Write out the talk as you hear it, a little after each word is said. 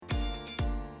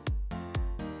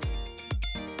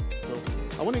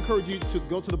I want to encourage you to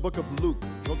go to the book of Luke.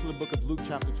 Go to the book of Luke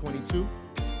chapter 22,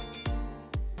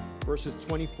 verses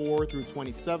 24 through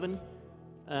 27.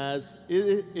 As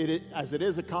it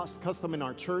is a custom in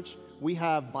our church, we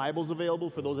have Bibles available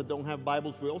for those that don't have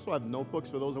Bibles. We also have notebooks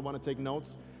for those that want to take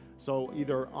notes. So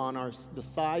either on the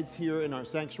sides here in our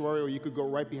sanctuary, or you could go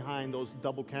right behind those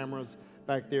double cameras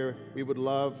back there. We would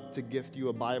love to gift you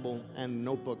a Bible and a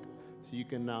notebook so you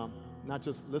can not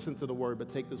just listen to the word,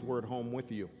 but take this word home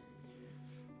with you.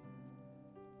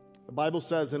 The Bible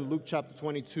says in Luke chapter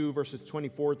 22, verses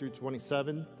 24 through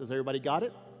 27. Does everybody got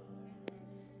it?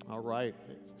 All right.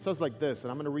 It says like this,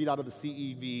 and I'm going to read out of the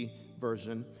CEV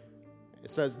version.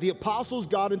 It says, the apostles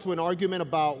got into an argument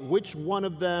about which one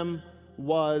of them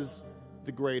was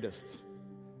the greatest.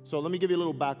 So let me give you a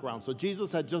little background. So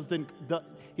Jesus had just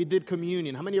did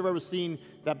communion. How many have ever seen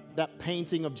that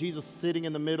painting of Jesus sitting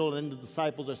in the middle and the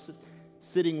disciples are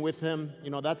sitting with him? You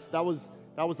know, that was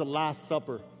the Last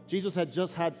Supper. Jesus had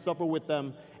just had supper with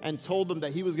them and told them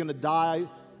that he was going to die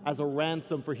as a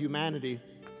ransom for humanity.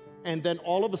 And then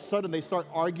all of a sudden they start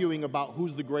arguing about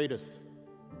who's the greatest.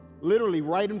 Literally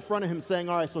right in front of him saying,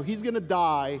 all right, so he's going to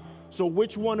die. So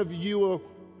which one of you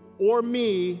or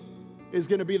me is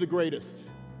going to be the greatest?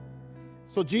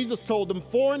 So Jesus told them,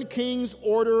 foreign kings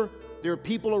order their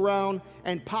people around,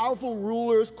 and powerful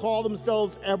rulers call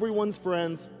themselves everyone's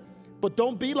friends. But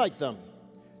don't be like them.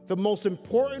 The most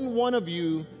important one of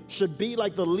you should be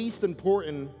like the least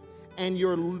important, and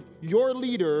your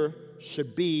leader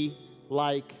should be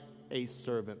like a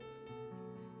servant.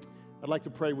 I'd like to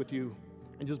pray with you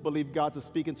and just believe God to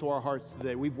speak into our hearts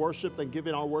today. We've worshiped and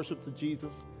given our worship to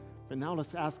Jesus, but now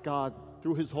let's ask God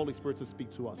through his Holy Spirit to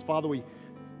speak to us. Father, we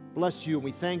bless you and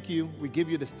we thank you. We give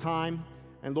you this time,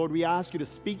 and Lord, we ask you to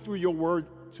speak through your word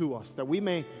to us, that we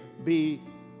may be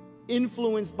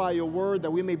influenced by your word,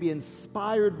 that we may be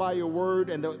inspired by your word,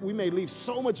 and that we may leave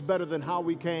so much better than how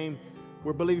we came.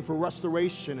 We're believing for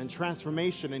restoration and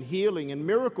transformation and healing and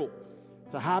miracle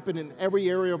to happen in every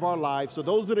area of our lives. So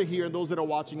those that are here and those that are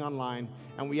watching online,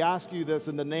 and we ask you this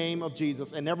in the name of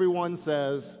Jesus, and everyone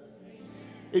says,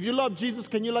 if you love Jesus,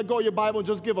 can you let go of your Bible and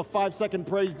just give a 5-second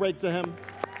praise break to him?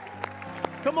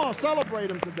 Come on,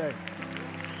 celebrate him today.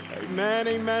 Amen,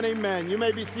 amen, amen. You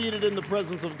may be seated in the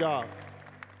presence of God.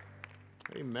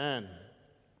 Amen.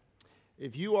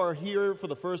 If you are here for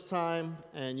the first time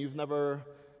and you've never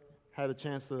had a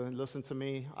chance to listen to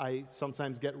me, I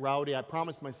sometimes get rowdy. I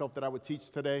promised myself that I would teach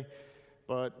today,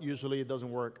 but usually it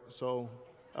doesn't work. So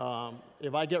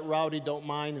if I get rowdy, don't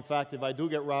mind. In fact, if I do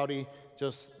get rowdy,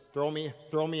 just throw me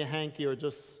a hanky or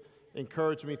just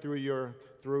encourage me through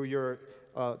your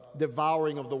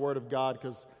devouring of the Word of God,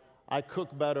 because I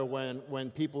cook better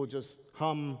when people just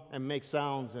hum and make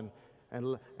sounds and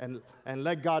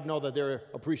let God know that they're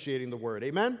appreciating the Word.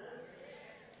 Amen?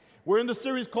 We're in the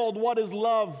series called What is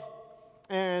Love?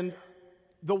 And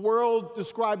the world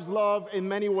describes love in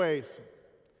many ways.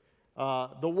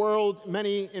 The world,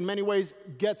 in many ways,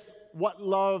 gets what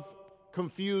love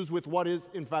confused with what is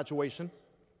infatuation.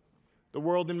 The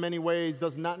world, in many ways,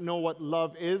 does not know what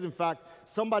love is. In fact,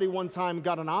 somebody one time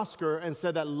got an Oscar and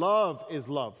said that love is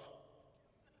love.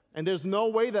 And there's no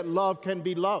way that love can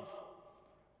be love,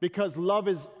 because love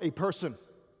is a person.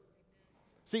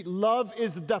 See, love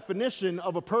is the definition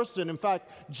of a person. In fact,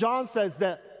 John says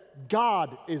that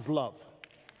God is love.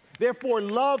 Therefore,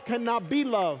 love cannot be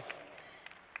love,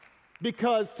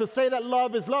 because to say that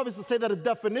love is to say that a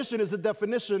definition is a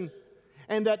definition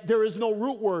and that there is no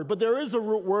root word. But there is a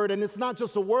root word, and it's not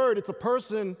just a word, it's a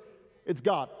person, it's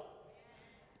God.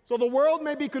 So the world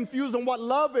may be confused on what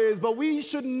love is, but we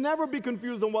should never be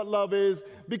confused on what love is,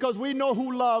 because we know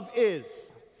who love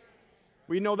is.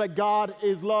 We know that God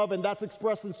is love, and that's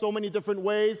expressed in so many different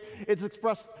ways. It's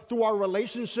expressed through our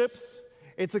relationships.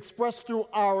 It's expressed through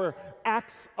our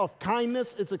acts of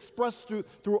kindness. It's expressed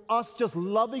through us just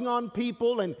loving on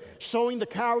people and showing the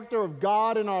character of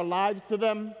God in our lives to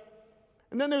them.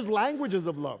 And then there's languages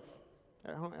of love.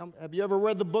 Have you ever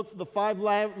read the book, The 5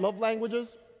 Love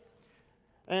Languages?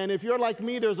 And if you're like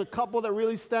me, there's a couple that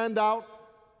really stand out.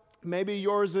 Maybe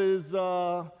yours is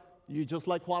you just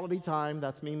like quality time.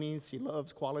 That's Mimi. She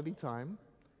loves quality time.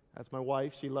 That's my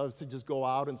wife. She loves to just go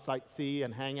out and sightsee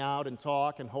and hang out and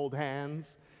talk and hold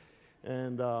hands.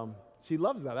 And she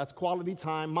loves that. That's quality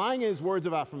time. Mine is words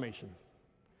of affirmation.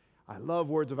 I love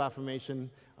words of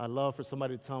affirmation. I love for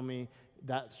somebody to tell me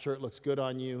that shirt looks good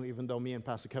on you, even though me and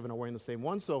Pastor Kevin are wearing the same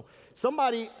one. So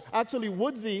somebody, actually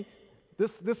Woodsy,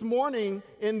 this morning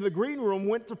in the green room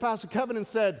went to Pastor Kevin and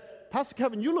said, Pastor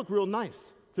Kevin, you look real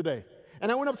nice today.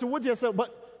 And I went up to Woodsy, I said,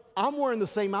 but I'm wearing the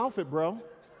same outfit, bro.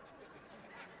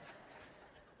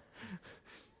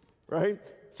 Right?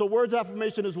 So words of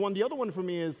affirmation is one. The other one for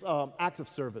me is acts of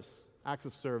service. Acts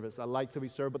of service. I like to be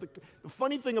served. But the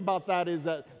funny thing about that is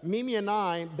that Mimi and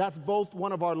I, that's both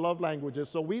one of our love languages.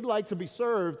 So we like to be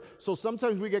served. So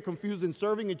sometimes we get confused in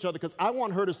serving each other because I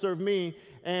want her to serve me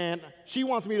and she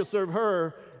wants me to serve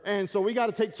her. And so we got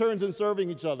to take turns in serving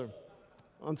each other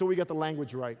until we get the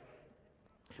language right.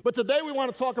 But today we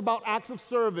want to talk about acts of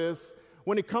service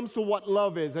when it comes to what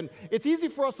love is. And it's easy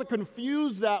for us to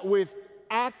confuse that with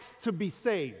acts to be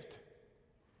saved.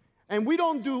 And we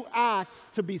don't do acts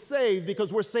to be saved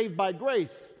because we're saved by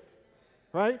grace,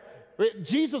 right?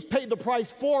 Jesus paid the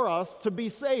price for us to be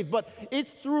saved, but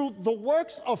it's through the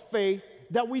works of faith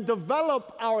that we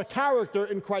develop our character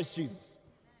in Christ Jesus.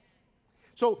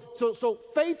 So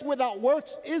faith without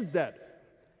works is dead,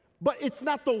 but it's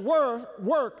not the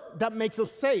work that makes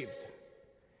us saved.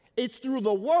 It's through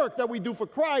the work that we do for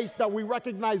Christ that we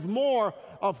recognize more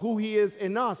of who he is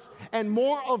in us. And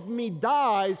more of me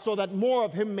dies so that more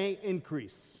of him may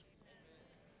increase.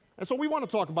 And so we want to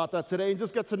talk about that today and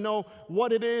just get to know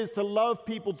what it is to love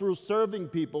people through serving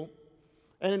people.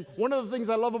 And one of the things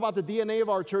I love about the DNA of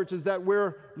our church is that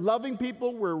we're loving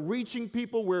people, we're reaching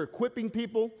people, we're equipping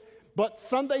people. But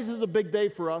Sundays is a big day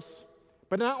for us.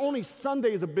 But not only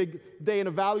Sunday is a big day and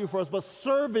a value for us, but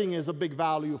serving is a big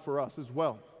value for us as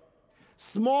well.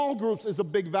 Small groups is a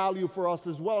big value for us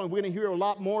as well, and we're going to hear a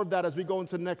lot more of that as we go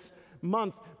into next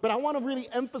month. But I want to really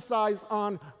emphasize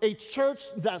on a church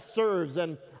that serves,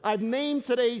 and I've named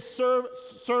today's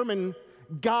sermon,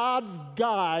 God's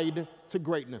Guide to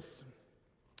Greatness.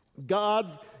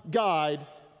 God's Guide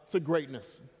to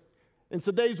Greatness. In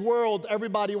today's world,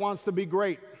 everybody wants to be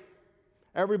great.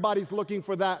 Everybody's looking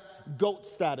for that GOAT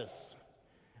status.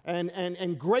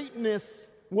 And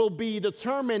greatness will be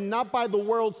determined not by the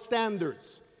world's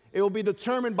standards. It will be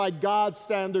determined by God's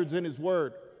standards in his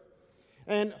word.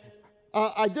 And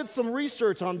I did some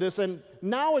research on this, and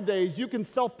nowadays you can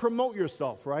self-promote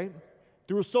yourself, right?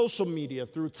 Through social media,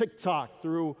 through TikTok,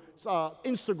 through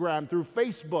Instagram, through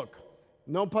Facebook.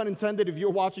 No pun intended. If you're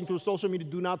watching through social media,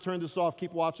 do not turn this off.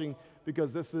 Keep watching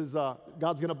because this is,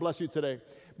 God's going to bless you today.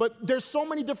 But there's so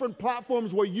many different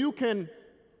platforms where you can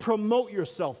promote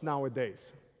yourself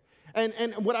nowadays.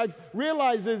 And what I've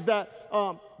realized is that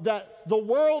the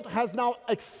world has now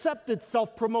accepted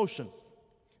self-promotion.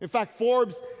 In fact,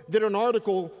 Forbes did an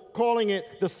article calling it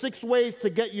the 6 ways to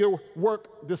get your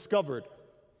work discovered.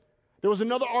 There was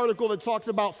another article that talks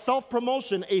about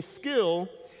self-promotion, a skill,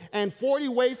 and 40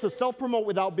 ways to self-promote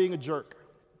without being a jerk.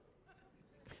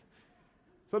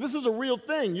 So this is a real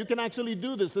thing. You can actually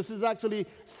do this. This is actually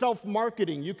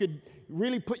self-marketing. You could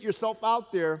really put yourself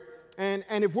out there. And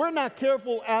if we're not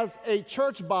careful as a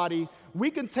church body,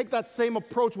 we can take that same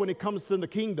approach when it comes to the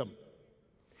kingdom.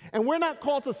 And we're not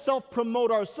called to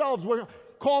self-promote ourselves. We're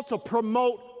called to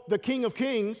promote the King of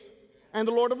Kings and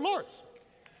the Lord of Lords.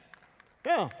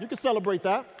 Yeah, you can celebrate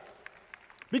that.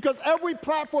 Because every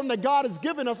platform that God has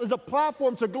given us is a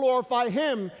platform to glorify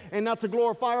him and not to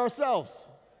glorify ourselves.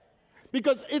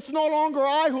 Because it's no longer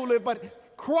I who live,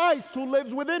 but Christ who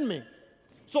lives within me.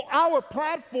 So our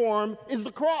platform is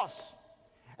the cross.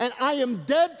 And I am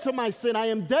dead to my sin. I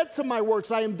am dead to my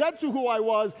works. I am dead to who I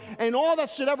was. And all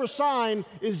that should ever shine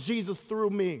is Jesus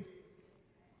through me.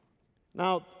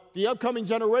 Now, the upcoming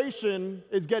generation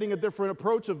is getting a different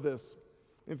approach of this.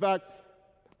 In fact,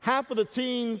 half of the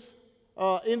teens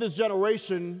in this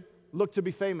generation look to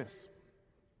be famous.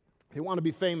 They want to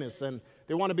be famous, and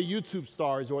they want to be YouTube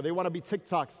stars, or they want to be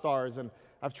TikTok stars. And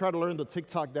I've tried to learn the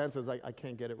TikTok dances. I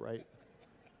can't get it right.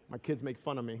 My kids make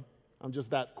fun of me. I'm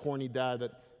just that corny dad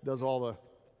that does all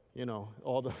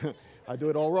the, I do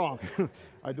it all wrong.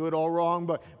 I do it all wrong.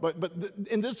 But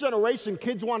in this generation,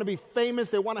 kids want to be famous.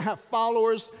 They want to have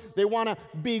followers. They want to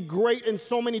be great in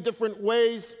so many different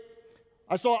ways.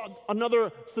 I saw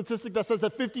another statistic that says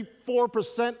that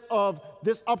 54% of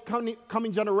this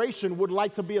upcoming generation would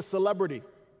like to be a celebrity.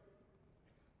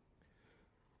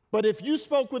 But if you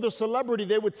spoke with a celebrity,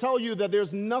 they would tell you that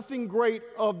there's nothing great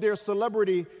of their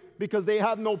celebrity because they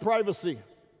have no privacy.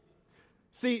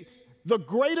 See, the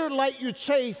greater light you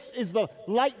chase is the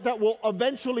light that will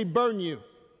eventually burn you.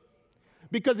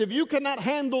 Because if you cannot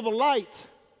handle the light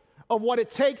of what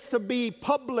it takes to be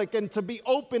public and to be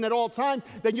open at all times,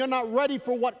 then you're not ready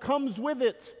for what comes with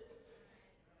it.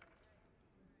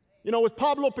 You know, it was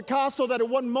Pablo Picasso that at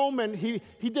one moment, he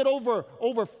did over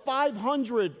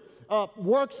 500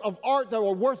 works of art that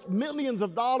were worth millions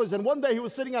of dollars. And one day he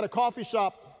was sitting at a coffee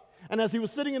shop, and as he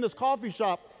was sitting in this coffee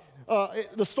shop,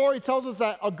 the story tells us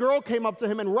that a girl came up to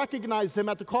him and recognized him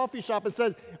at the coffee shop and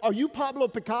said, "Are you Pablo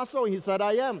Picasso?" And he said,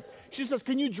 "I am." She says,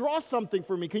 "Can you draw something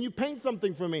for me? Can you paint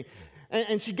something for me?"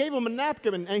 And she gave him a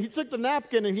napkin, and he took the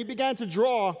napkin and he began to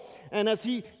draw. And as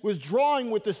he was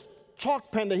drawing with this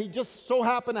chalk pen that he just so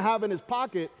happened to have in his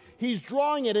pocket, he's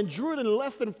drawing it and drew it in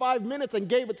less than 5 minutes and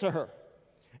gave it to her.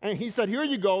 And he said, here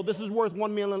you go, this is worth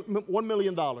 $1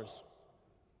 million.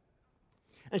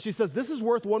 And she says, this is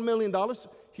worth $1 million?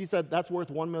 He said, that's worth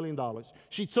 $1 million.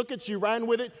 She took it, she ran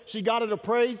with it, she got it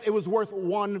appraised, it was worth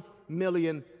 $1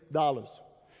 million.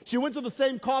 She went to the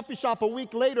same coffee shop a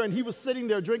week later, and he was sitting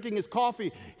there drinking his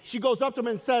coffee. She goes up to him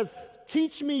and says,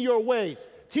 teach me your ways.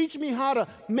 Teach me how to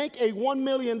make a $1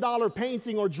 million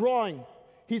painting or drawing.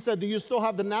 He said, do you still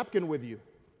have the napkin with you?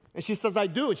 And she says, I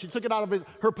do. And she took it out of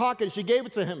her pocket, and she gave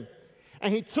it to him.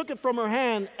 And he took it from her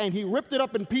hand, and he ripped it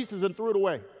up in pieces and threw it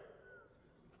away.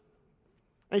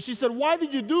 And she said, why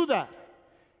did you do that?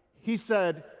 He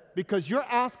said, because you're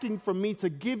asking for me to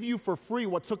give you for free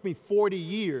what took me 40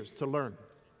 years to learn.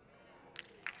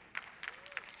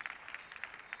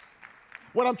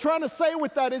 What I'm trying to say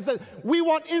with that is that we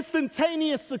want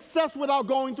instantaneous success without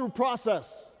going through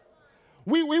process.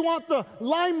 We want the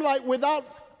limelight without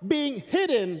being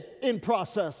hidden in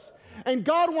process. And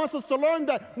God wants us to learn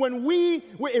that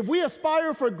if we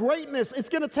aspire for greatness, it's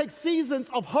going to take seasons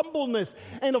of humbleness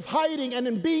and of hiding and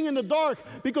in being in the dark,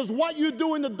 because what you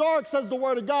do in the dark, says the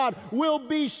Word of God, will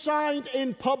be shined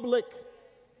in public.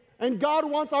 And God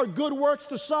wants our good works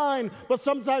to shine, but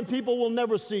sometimes people will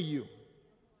never see you.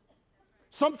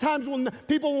 Sometimes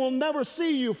people will never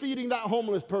see you feeding that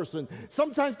homeless person.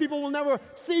 Sometimes people will never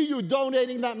see you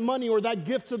donating that money or that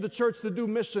gift to the church to do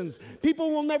missions.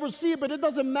 People will never see it, but it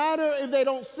doesn't matter if they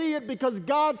don't see it, because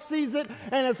God sees it,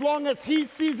 and as long as He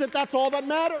sees it, that's all that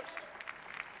matters.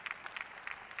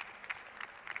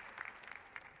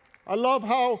 I love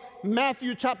how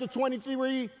Matthew chapter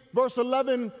 23, verse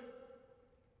 11,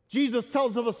 Jesus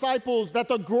tells the disciples that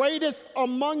the greatest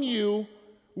among you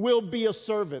will be a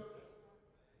servant.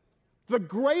 The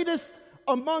greatest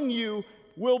among you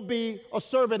will be a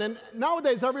servant. And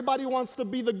nowadays, everybody wants to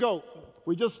be the GOAT.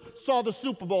 We just saw the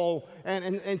Super Bowl,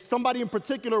 and somebody in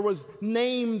particular was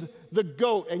named the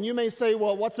GOAT. And you may say,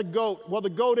 well, what's a GOAT? Well, the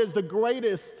GOAT is the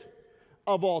greatest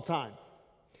of all time.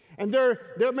 And there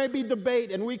may be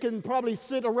debate, and we can probably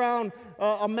sit around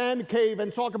a man cave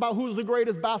and talk about who's the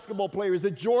greatest basketball player. Is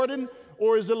it Jordan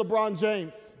or is it LeBron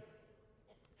James?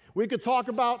 We could talk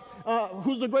about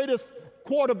who's the greatest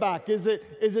quarterback. Is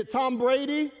it Tom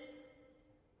Brady?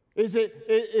 Is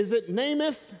it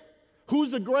Namath? Who's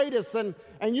the greatest? And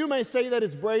you may say that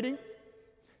it's Brady.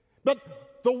 But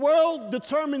the world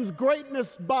determines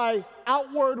greatness by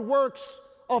outward works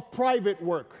of private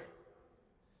work.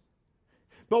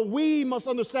 But we must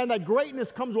understand that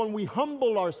greatness comes when we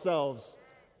humble ourselves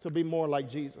to be more like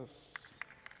Jesus.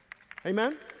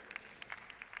 Amen?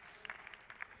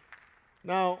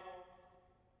 Now,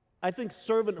 I think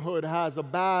servanthood has a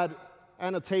bad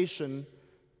annotation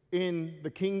in the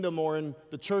kingdom or in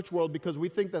the church world, because we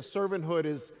think that servanthood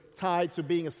is tied to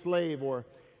being a slave, or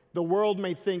the world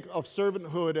may think of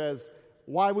servanthood as,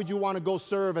 why would you want to go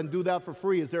serve and do that for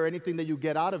free? Is there anything that you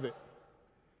get out of it?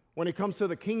 When it comes to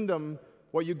the kingdom,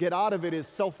 what you get out of it is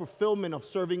self-fulfillment of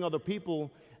serving other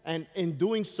people, and in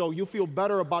doing so, you feel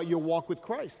better about your walk with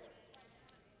Christ,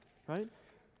 right?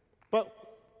 But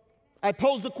I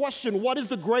pose the question, what is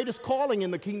the greatest calling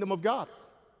in the kingdom of God?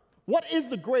 What is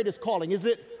the greatest calling? Is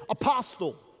it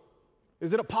apostle?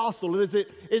 Is it apostle? Is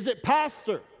it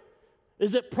pastor?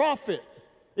 Is it prophet?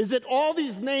 Is it all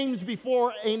these names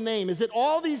before a name? Is it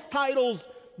all these titles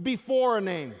before a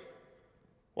name?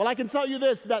 Well, I can tell you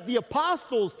this, that the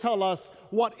apostles tell us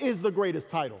what is the greatest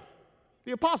title.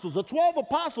 The apostles, the 12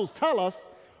 apostles tell us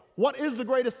what is the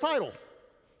greatest title.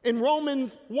 In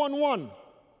Romans 1:1,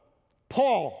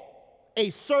 Paul, a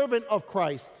servant of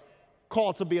Christ,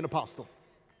 called to be an apostle.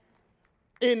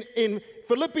 In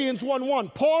Philippians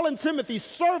 1:1, Paul and Timothy,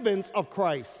 servants of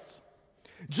Christ.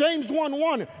 James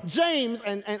 1:1, James,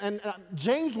 and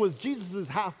James was Jesus'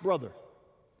 half-brother.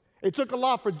 It took a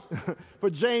lot for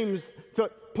James to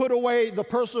put away the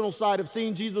personal side of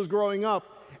seeing Jesus growing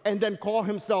up and then call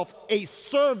himself a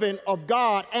servant of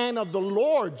God and of the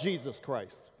Lord Jesus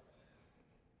Christ.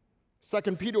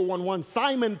 2 Peter 1:1,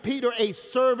 Simon Peter, a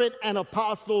servant and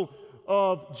apostle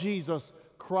of Jesus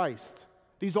Christ.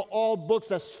 These are all books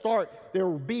that they're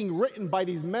being written by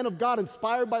these men of God,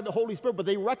 inspired by the Holy Spirit, but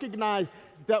they recognize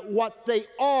that what they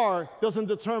are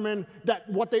determines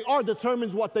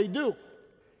what they do.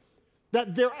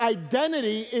 That their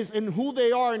identity is in who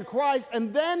they are in Christ,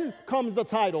 and then comes the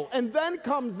title, and then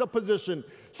comes the position.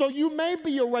 So you may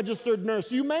be a registered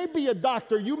nurse, you may be a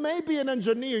doctor, you may be an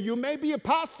engineer, you may be a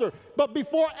pastor, but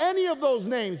before any of those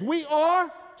names, we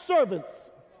are servants.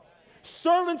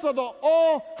 Servants of the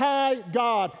all-high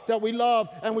God that we love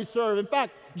and we serve. In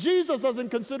fact, Jesus doesn't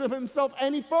consider himself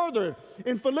any further.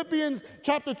 In Philippians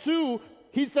chapter 2,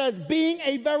 he says, being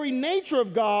a very nature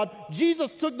of God,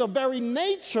 Jesus took the very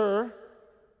nature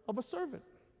of a servant.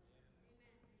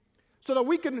 So that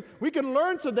we can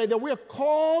learn today that we are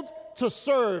called to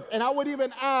serve. And I would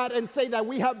even add and say that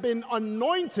we have been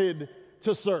anointed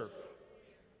to serve.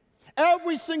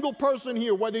 Every single person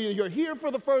here, whether you're here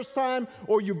for the first time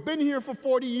or you've been here for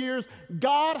 40 years,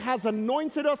 God has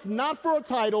anointed us not for a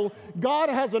title. God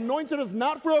has anointed us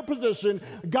not for a position.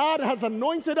 God has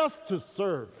anointed us to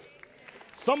serve.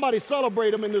 Somebody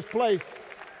celebrate him in this place.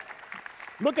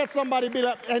 Look at somebody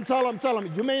and tell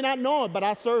him, you may not know it, but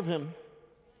I serve him.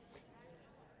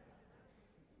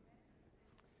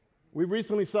 We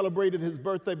recently celebrated his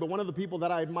birthday, but one of the people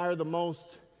that I admire the most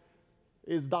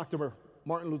is Dr.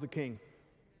 Martin Luther King.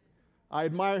 I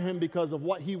admire him because of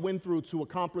what he went through to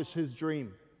accomplish his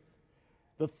dream,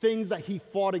 the things that he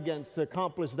fought against to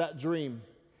accomplish that dream.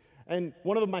 And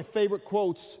one of my favorite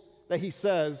quotes that he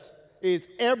says is,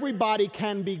 everybody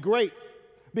can be great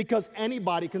because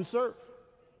anybody can serve.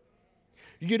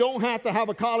 You don't have to have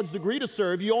a college degree to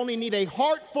serve. You only need a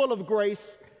heart full of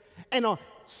grace and a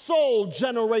soul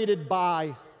generated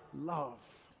by love.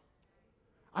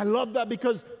 I love that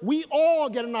because we all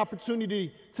get an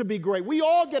opportunity to be great. We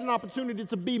all get an opportunity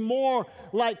to be more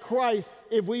like Christ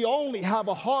if we only have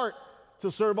a heart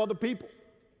to serve other people.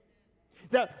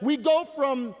 That we go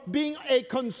from being a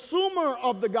consumer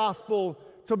of the gospel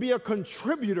to be a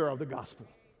contributor of the gospel.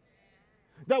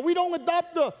 That we don't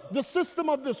adopt the system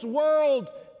of this world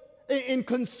in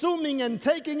consuming and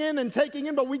taking in,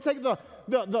 but we take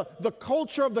the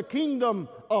culture of the kingdom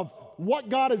of what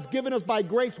God has given us by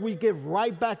grace, we give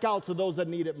right back out to those that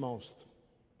need it most.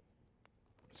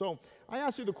 So I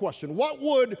ask you the question, what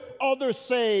would others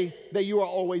say that you are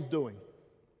always doing?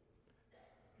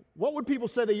 What would people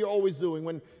say that you're always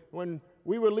doing? When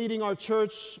we were leading our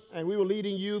church and we were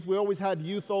leading youth, we always had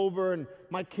youth over, and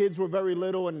my kids were very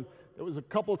little, and there was a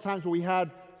couple of times where we had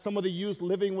some of the youth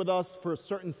living with us for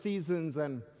certain seasons,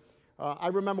 and I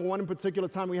remember one in particular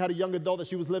time we had a young adult that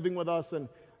she was living with us, and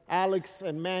Alex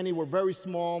and Manny were very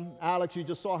small. Alex, you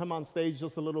just saw him on stage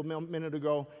just a little minute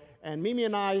ago. And Mimi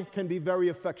and I can be very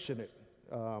affectionate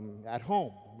at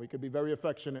home. We could be very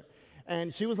affectionate.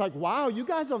 And she was like, wow, you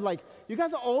guys are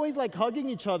always like hugging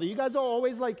each other. You guys are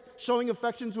always like showing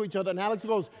affection to each other. And Alex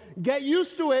goes, get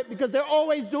used to it because they're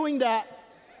always doing that.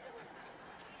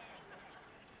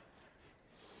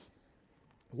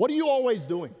 What are you always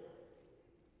doing?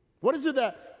 What is it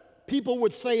that people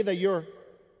would say that you're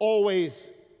always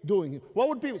doing? What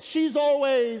would people? She's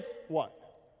always what?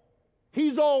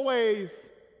 He's always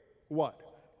what?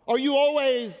 Are you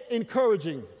always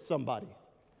encouraging somebody?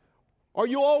 Are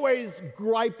you always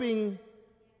griping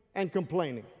and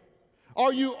complaining?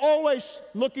 Are you always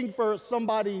looking for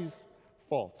somebody's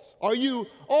faults? Are you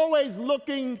always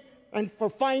looking and for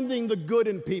finding the good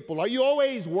in people? Are you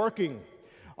always working?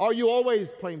 Are you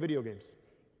always playing video games?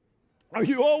 Are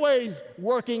you always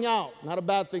working out? Not a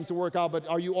bad thing to work out, but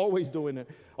are you always doing it?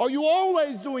 Are you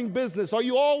always doing business? Are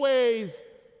you always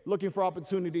looking for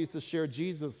opportunities to share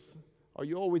Jesus? Are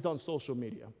you always on social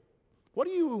media? What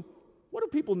do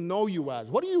people know you as?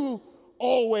 What are you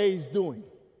always doing?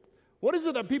 What is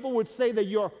it that people would say that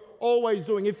you're always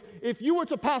doing? If you were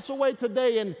to pass away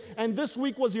today and this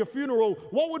week was your funeral,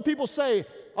 what would people say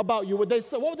about you? What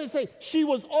would they say? She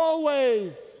was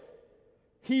always,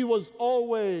 he was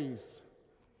always.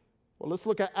 Well, let's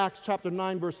look at Acts chapter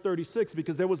 9, verse 36,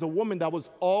 because there was a woman that was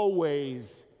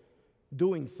always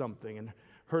doing something, and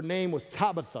her name was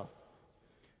Tabitha.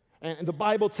 And the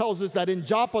Bible tells us that in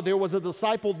Joppa there was a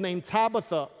disciple named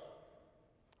Tabitha,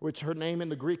 which her name in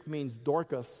the Greek means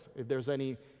Dorcas, if there's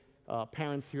any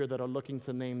parents here that are looking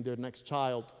to name their next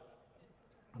child.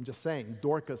 I'm just saying,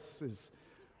 Dorcas is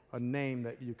a name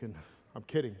that you can, I'm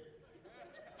kidding.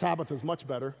 Tabitha's much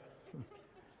better.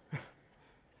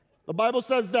 The Bible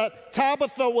says that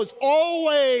Tabitha was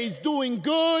always doing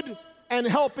good and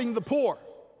helping the poor.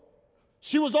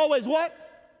 She was always what?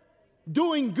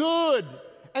 Doing good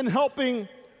and helping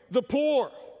the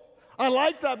poor. I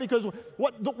like that because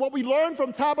what we learned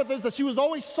from Tabitha is that she was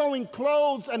always sewing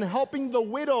clothes and helping the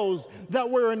widows that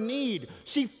were in need.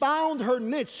 She found her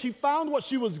niche. She found what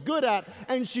she was good at,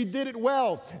 and she did it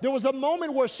well. There was a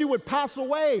moment where she would pass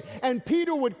away, and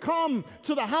Peter would come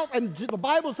to the house, and the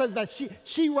Bible says that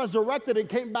she resurrected and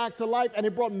came back to life, and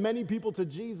it brought many people to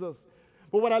Jesus.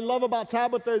 But what I love about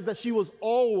Tabitha is that she was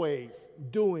always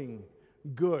doing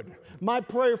good. My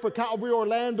prayer for Calvary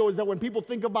Orlando is that when people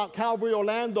think about Calvary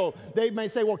Orlando, they may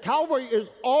say, well, Calvary is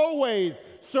always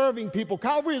serving people.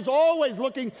 Calvary is always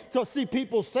looking to see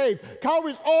people saved.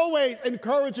 Calvary is always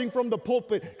encouraging from the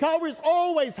pulpit. Calvary is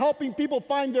always helping people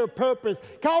find their purpose.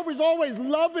 Calvary is always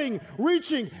loving,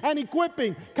 reaching, and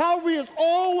equipping. Calvary is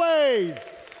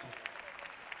always.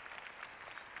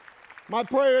 My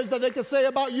prayer is that they can say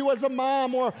about you as a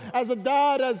mom or as a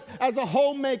dad, as a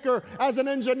homemaker, as an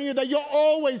engineer, that you're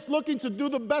always looking to do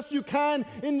the best you can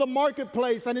in the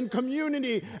marketplace and in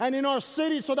community and in our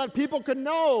city so that people can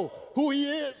know who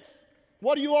He is.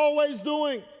 What are you always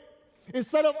doing?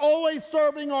 Instead of always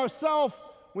serving ourselves,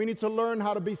 we need to learn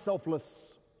how to be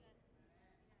selfless,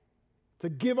 to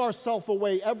give ourselves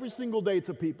away every single day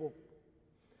to people,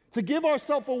 to give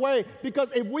ourselves away,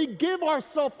 because if we give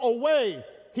ourselves away,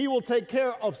 He will take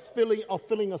care of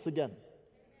filling us again.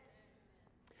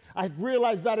 I've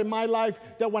realized that in my life,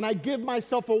 that when I give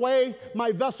myself away,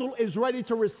 my vessel is ready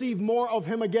to receive more of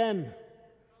Him again.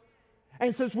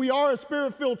 And since we are a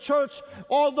Spirit-filled church,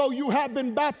 although you have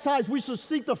been baptized, we should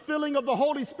seek the filling of the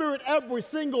Holy Spirit every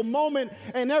single moment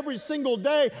and every single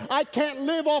day. I can't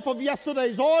live off of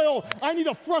yesterday's oil. I need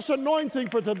a fresh anointing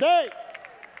for today.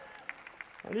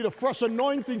 I need a fresh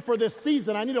anointing for this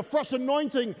season. I need a fresh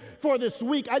anointing for this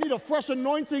week. I need a fresh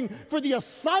anointing for the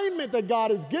assignment that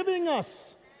God is giving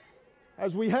us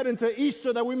as we head into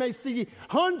Easter, that we may see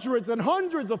hundreds and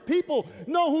hundreds of people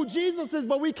know who Jesus is,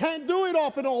 but we can't do it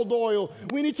off an old oil.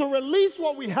 We need to release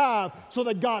what we have so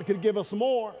that God could give us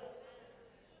more.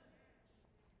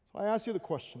 So I ask you the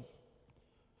question,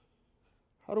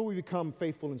 how do we become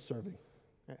faithful in serving?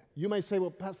 You may say, well,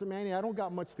 Pastor Manny, I don't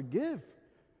got much to give.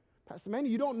 Pastor Manny,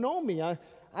 you don't know me. I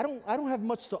don't have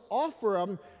much to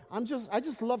offer. I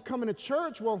just love coming to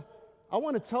church. Well, I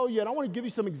want to tell you, and I want to give you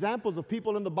some examples of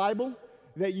people in the Bible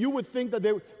that you would think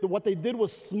that what they did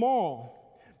was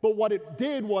small, but what it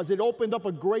did was it opened up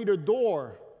a greater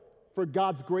door for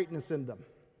God's greatness in them.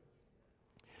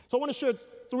 So I want to share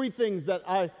 3 things that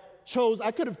I chose.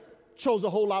 I could have chose a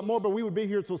whole lot more, but we would be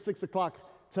here till 6 o'clock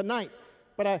tonight.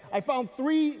 But I found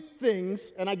 3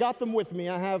 things, and I got them with me.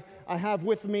 I have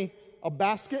with me a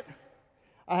basket.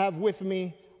 I have with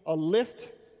me a lift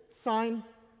sign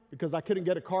because I couldn't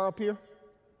get a car up here.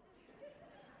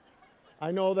 I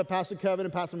know that Pastor Kevin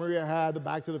and Pastor Maria had the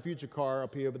Back to the Future car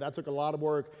up here, but that took a lot of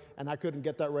work, and I couldn't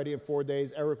get that ready in 4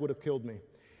 days. Eric would have killed me.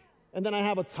 And then I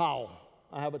have a towel.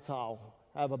 I have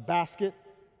a basket.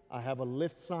 I have a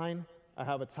lift sign. I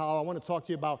have a towel. I want to talk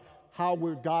to you about how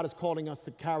God is calling us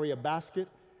to carry a basket,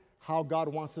 how God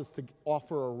wants us to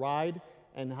offer a ride,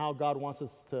 and how God wants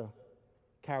us to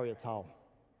carry a towel.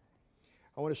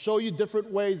 I want to show you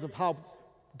different ways of how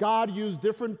God used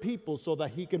different people so that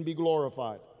He can be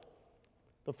glorified.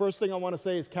 The first thing I want to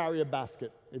say is carry a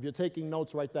basket. If you're taking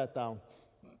notes, write that down.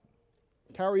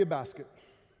 Carry a basket.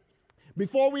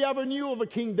 Before we ever knew of a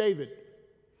King David,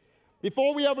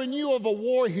 before we ever knew of a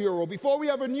war hero, before we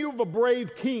ever knew of a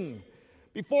brave king,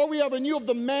 before we ever knew of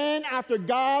the man after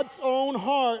God's own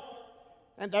heart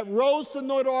and that rose to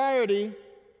notoriety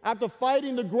after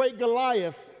fighting the great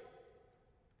Goliath,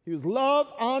 he was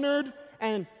loved, honored,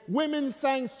 and women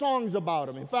sang songs about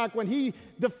him. In fact, when he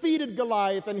defeated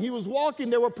Goliath and he was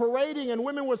walking, they were parading and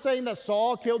women were saying that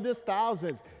Saul killed his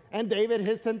thousands and David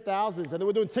his 10,000s, and they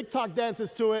were doing TikTok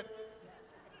dances to it.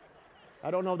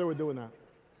 I don't know if they were doing that.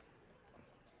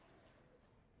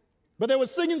 But they were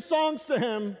singing songs to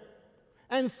him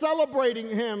and celebrating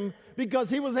him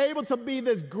because he was able to be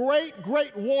this great,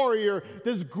 great warrior,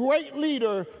 this great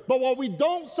leader. But what we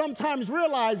don't sometimes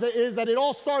realize is that it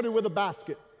all started with a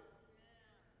basket.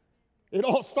 It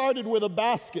all started with a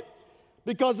basket.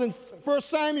 Because in 1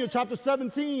 Samuel chapter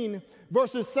 17,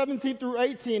 verses 17 through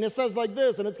 18, it says like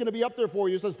this, and it's going to be up there for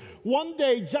you. It says, one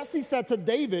day Jesse said to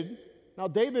David, now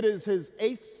David is his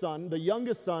 8th son, the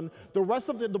youngest son. The rest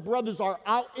of the brothers are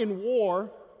out in war,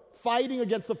 fighting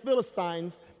against the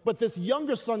Philistines, but this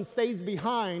younger son stays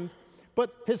behind.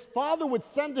 But his father would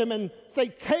send him and say,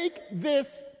 take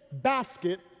this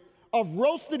basket of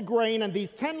roasted grain and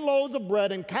these 10 loaves of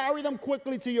bread and carry them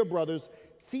quickly to your brothers.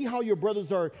 See how your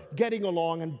brothers are getting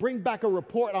along and bring back a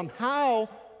report on how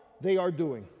they are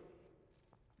doing.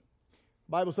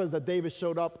 The Bible says that David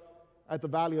showed up at the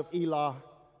valley of Elah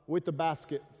with the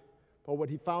basket. But what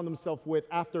he found himself with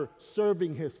after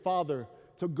serving his father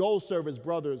to go serve his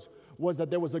brothers was that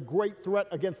there was a great threat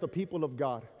against the people of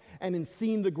God. And in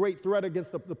seeing the great threat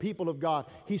against the people of God,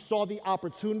 he saw the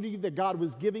opportunity that God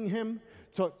was giving him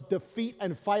to defeat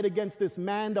and fight against this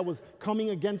man that was coming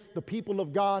against the people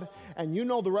of God. And you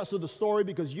know the rest of the story,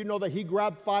 because you know that he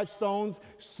grabbed 5 stones,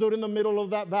 stood in the middle of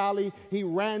that valley, he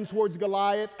ran towards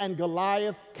Goliath, and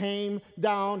Goliath came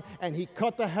down, and he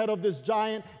cut the head of this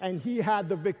giant, and he had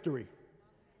the victory.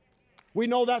 We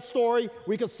know that story.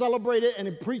 We can celebrate it, and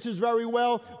it preaches very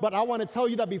well. But I want to tell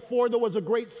you that before there was a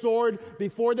great sword,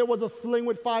 before there was a sling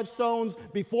with 5 stones,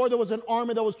 before there was an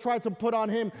armor that was tried to put on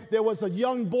him, there was a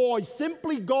young boy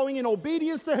simply going in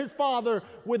obedience to his father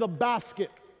with a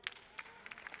basket.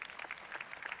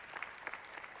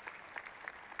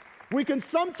 We can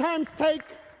sometimes take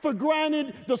for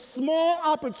granted the small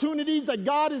opportunities that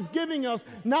God is giving us,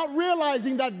 not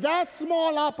realizing that that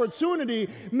small opportunity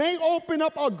may open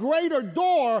up a greater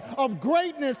door of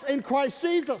greatness in Christ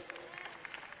Jesus.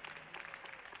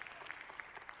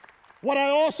 What I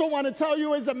also want to tell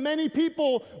you is that many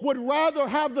people would rather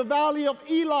have the valley of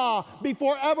Elah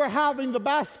before ever having the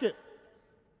basket.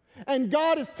 And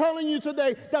God is telling you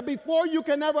today that before you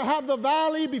can ever have the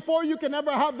valley, before you can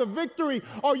ever have the victory,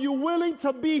 are you willing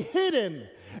to be hidden?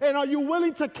 And are you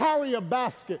willing to carry a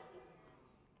basket?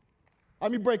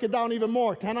 Let me break it down even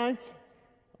more, can I?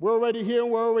 We're already here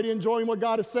and we're already enjoying what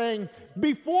God is saying.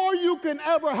 Before you can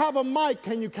ever have a mic,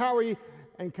 can you carry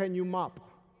and can you mop?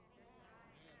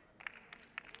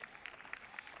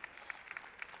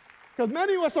 Because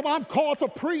many of us say, I'm called to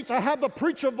preach. I have the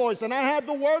preacher voice and I have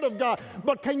the word of God.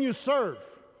 But can you serve?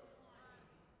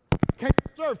 Can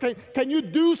you serve? Can you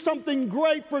do something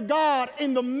great for God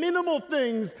in the minimal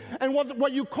things? And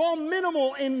what you call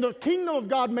minimal in the kingdom of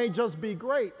God may just be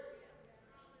great.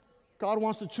 God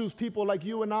wants to choose people like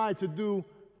you and I to do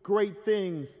great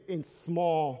things in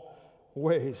small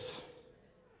ways.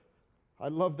 I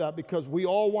love that, because we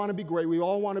all want to be great. We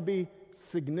all want to be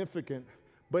significant.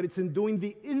 But it's in doing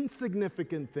the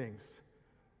insignificant things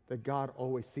that God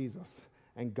always sees us,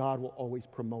 and God will always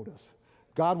promote us.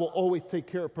 God will always take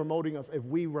care of promoting us if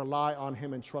we rely on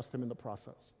him and trust him in the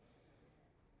process.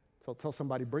 So tell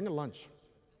somebody, bring a lunch.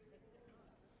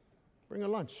 Bring a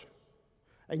lunch.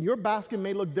 And your basket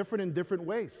may look different in different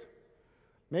ways.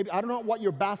 Maybe, I don't know what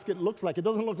your basket looks like. It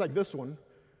doesn't look like this one.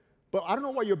 But I don't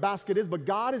know what your basket is, but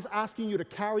God is asking you to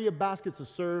carry a basket to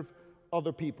serve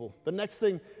other people. The next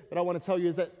thing that I want to tell you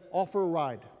is that offer a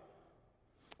ride.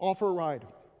 Offer a ride.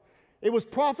 It was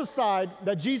prophesied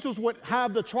that Jesus would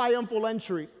have the triumphal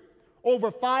entry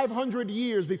over 500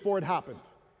 years before it happened.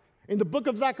 In the book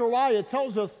of Zechariah, it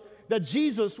tells us that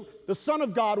Jesus, the Son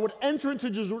of God, would enter into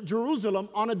Jerusalem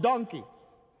on a donkey.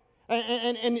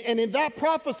 And in that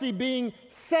prophecy being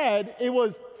said, it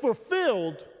was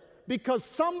fulfilled because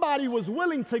somebody was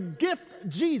willing to gift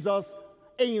Jesus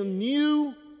a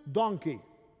new donkey.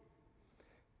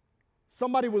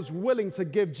 Somebody was willing to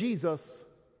give Jesus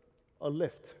a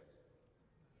lift.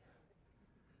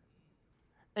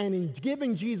 And in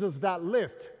giving Jesus that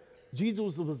lift,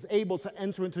 Jesus was able to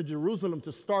enter into Jerusalem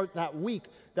to start that week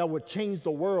that would change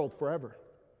the world forever.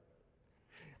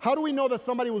 How do we know that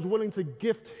somebody was willing to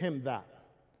gift him that?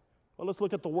 Well, let's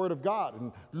look at the Word of God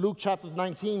in Luke chapter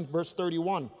 19, verse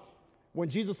 31. When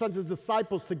Jesus sends his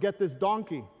disciples to get this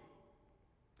donkey,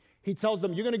 he tells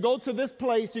them, you're going to go to this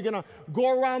place, you're going to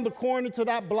go around the corner to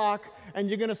that block, and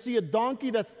you're going to see a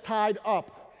donkey that's tied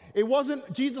up. It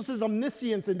wasn't Jesus'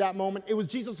 omniscience in that moment. It was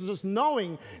Jesus just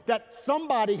knowing that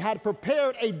somebody had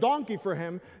prepared a donkey for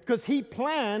him because he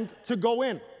planned to go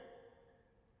in.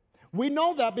 We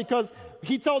know that because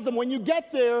he tells them, when you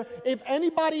get there, if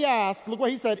anybody asks, look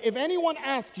what he said, if anyone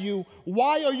asks you,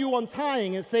 why are you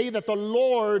untying, and say that the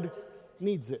Lord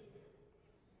needs it.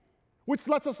 Which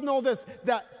lets us know this,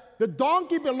 that the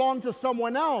donkey belonged to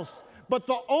someone else, but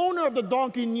the owner of the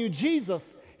donkey knew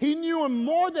Jesus. He knew him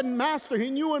more than master. He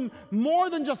knew him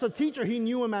more than just a teacher. He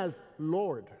knew him as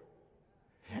Lord.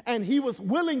 And he was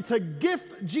willing to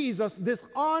gift Jesus this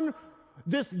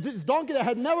donkey that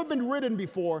had never been ridden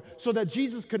before so that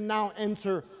Jesus could now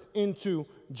enter into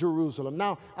Jerusalem.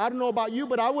 Now, I don't know about you,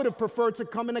 but I would have preferred to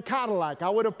come in a Cadillac. I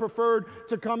would have preferred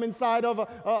to come inside of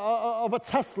a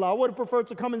Tesla. I would have preferred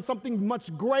to come in something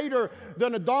much greater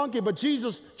than a donkey. But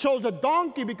Jesus chose a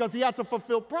donkey because he had to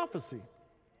fulfill prophecy.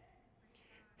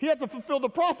 He had to fulfill the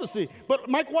prophecy. But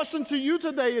my question to you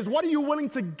today is, what are you willing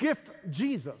to gift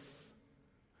Jesus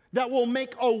that will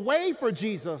make a way for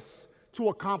Jesus to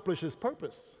accomplish his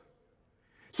purpose?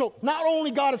 So not only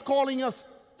God is calling us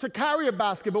to carry a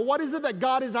basket, but what is it that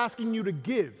God is asking you to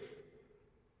give?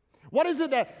 What is it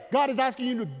that God is asking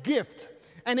you to gift?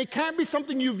 And it can't be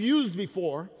something you've used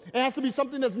before. It has to be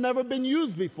something that's never been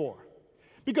used before.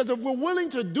 Because if we're willing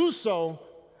to do so,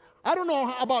 I don't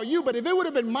know about you, but if it would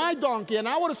have been my donkey and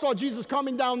I would have saw Jesus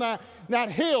coming down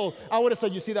that hill, I would have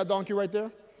said, you see that donkey right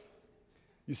there?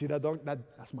 You see that donkey?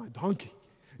 That's my donkey.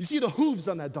 You see the hooves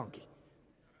on that donkey?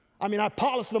 I mean, I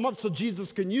polished them up so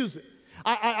Jesus can use it.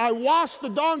 I washed the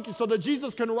donkey so that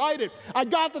Jesus can ride it. I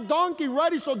got the donkey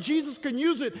ready so Jesus can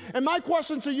use it. And my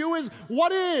question to you is,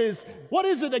 what is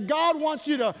it that God wants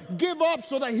you to give up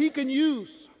so that he can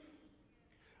use?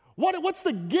 What's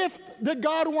the gift that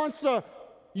God wants to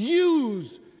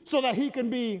use so that he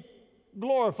can be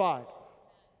glorified?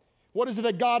 What is it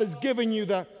that God has given you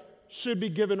that should be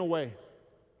given away?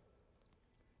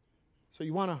 So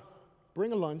you want to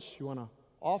bring a lunch, you want to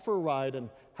offer a ride, and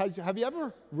have you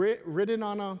ever ridden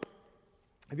on a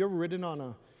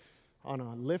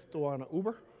Lyft or on an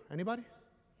Uber? Anybody?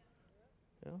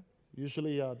 Yeah.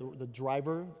 Usually the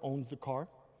driver owns the car,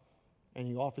 and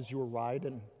he offers you a ride.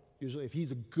 And usually, if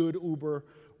he's a good Uber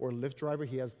or Lyft driver,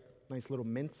 he has nice little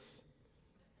mints.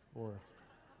 Or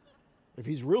if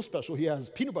he's real special, he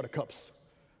has peanut butter cups.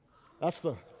 That's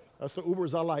the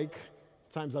Ubers I like.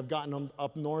 Times I've gotten them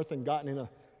up north and gotten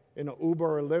in a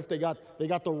Uber or Lyft, they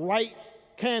got the right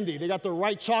candy, they got the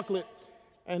right chocolate,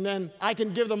 and then I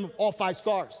can give them all 5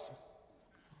 stars.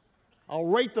 I'll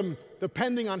rate them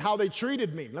depending on how they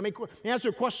treated me. Let me answer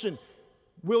your question.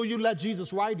 Will you let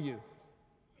Jesus ride you?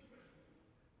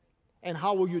 And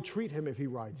how will you treat him if he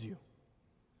rides you?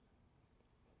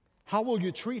 How will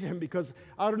you treat him? Because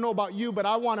I don't know about you, but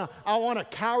I want to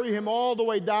carry him all the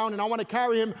way down, and I want to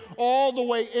carry him all the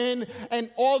way in. And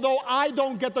although I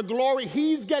don't get the glory,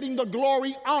 he's getting the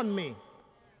glory on me.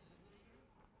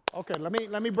 Okay,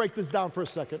 let me break this down for a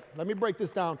second. Let me break this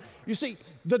down. You see,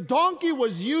 the donkey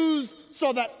was used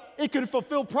so that it could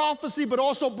fulfill prophecy, but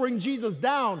also bring Jesus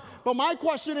down. But my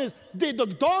question is, did the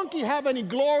donkey have any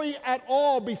glory at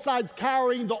all besides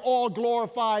carrying the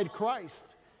all-glorified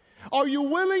Christ? Are you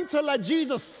willing to let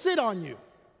Jesus sit on you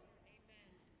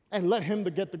and let him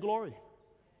to get the glory?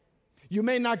 You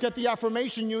may not get the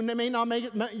affirmation, you may not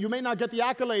get the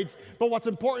accolades, but what's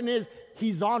important is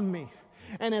he's on me.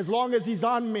 And as long as he's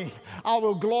on me, I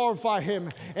will glorify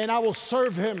him, and I will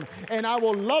serve him, and I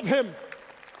will love him.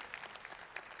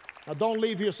 Now don't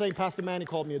leave here saying, Pastor Manny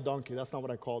called me a donkey. That's not what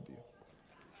I called you.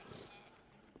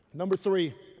 Number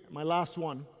 3, my last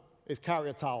one, is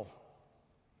carry a towel.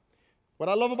 What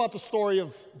I love about the story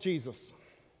of Jesus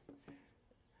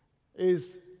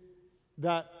is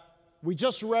that we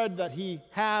just read that he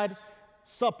had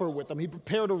supper with them. He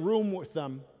prepared a room with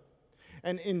them.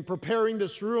 And in preparing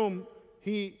this room,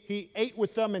 he ate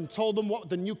with them and told them what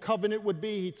the new covenant would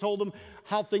be. He told them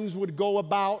how things would go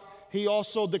about. He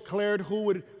also declared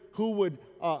who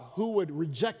would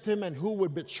reject him and who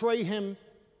would betray him.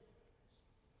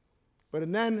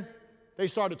 But then they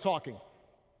started talking.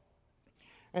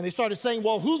 And they started saying,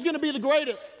 well, who's going to be the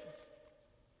greatest?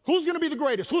 Who's going to be the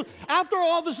greatest? After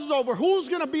all this is over, who's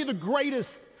going to be the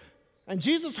greatest? And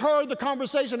Jesus heard the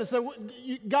conversation and said,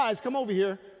 guys, come over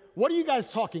here. What are you guys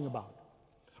talking about?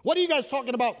 What are you guys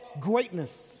talking about?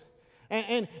 Greatness.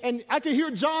 And I can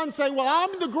hear John saying, well,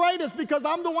 I'm the greatest because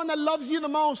I'm the one that loves you the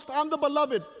most. I'm the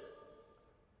beloved.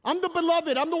 I'm the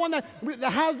beloved. I'm the one that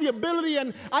has the ability,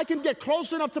 and I can get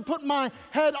close enough to put my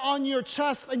head on your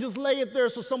chest and just lay it there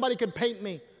so somebody can paint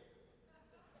me.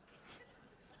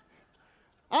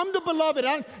 I'm the beloved.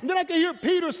 And then I can hear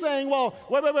Peter saying, well,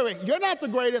 wait. You're not the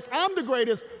greatest. I'm the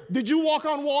greatest. Did you walk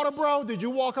on water, bro? Did you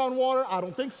walk on water? I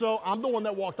don't think so. I'm the one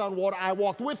that walked on water. I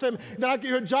walked with him. Then I can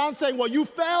hear John saying, well, you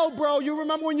fell, bro. You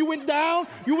remember when you went down?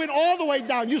 You went all the way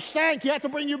down. You sank. He had to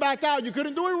bring you back out. You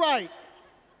couldn't do it right.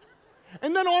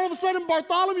 And then all of a sudden,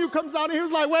 Bartholomew comes out, and he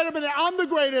was like, wait a minute, I'm the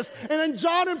greatest. And then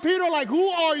John and Peter are like, who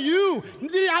are you? I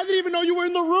didn't even know you were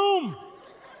in the room.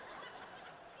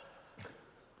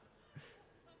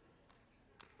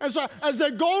 And so as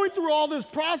they're going through all this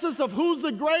process of who's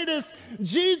the greatest,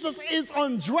 Jesus is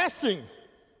undressing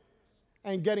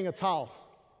and getting a towel.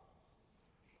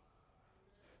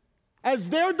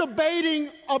 As they're debating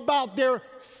about their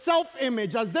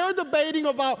self-image, as they're debating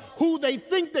about who they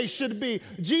think they should be,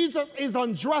 Jesus is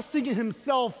undressing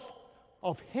himself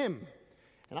of him.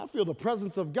 And I feel the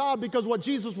presence of God because what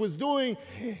Jesus was doing,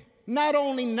 not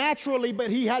only naturally, but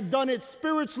he had done it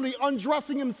spiritually,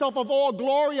 undressing himself of all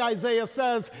glory, Isaiah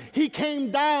says. He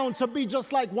came down to be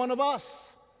just like one of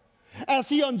us. As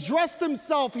he undressed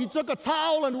himself, he took a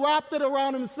towel and wrapped it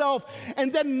around himself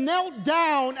and then knelt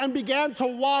down and began to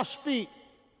wash feet.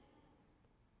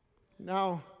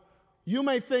 Now, you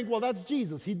may think, well, that's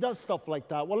Jesus. He does stuff like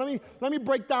that. Well, let me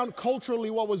break down culturally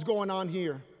what was going on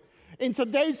here. In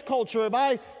today's culture, if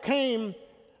I came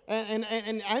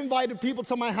and I invited people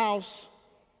to my house,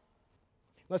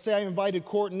 Let's say I invited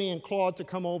Courtney and Claude to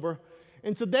come over.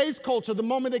 In today's culture, the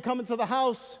moment they come into the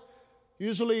house,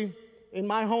 usually in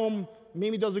my home,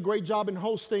 Mimi does a great job in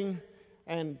hosting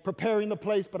and preparing the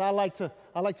place, but I like to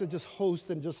just host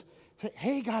and just say,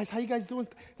 hey guys, how you guys doing?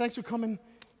 Thanks for coming.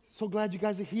 So glad you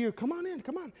guys are here. Come on in,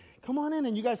 come on in.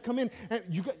 And you guys come in. And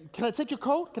can I take your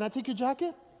coat? Can I take your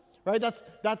jacket? Right?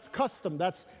 That's custom.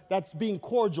 That's being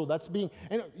cordial.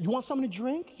 And you want something to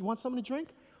drink? You want something to drink?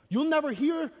 You'll never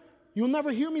hear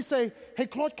me say, hey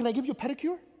Claude, can I give you a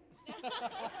pedicure?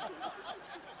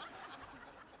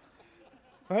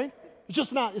 Right? It's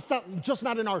just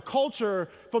not in our culture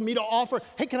for me to offer,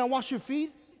 hey, can I wash your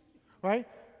feet? Right?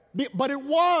 But it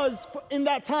was in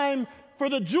that time for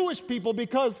the Jewish people,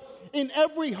 because in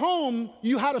every home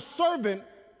you had a servant,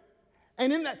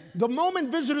 and in that, the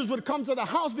moment visitors would come to the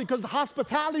house, because the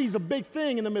hospitality is a big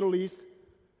thing in the Middle East,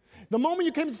 the moment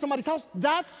you came to somebody's house,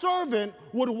 that servant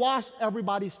would wash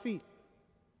everybody's feet.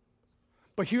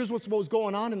 But here's what was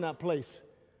going on in that place.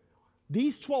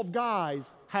 These 12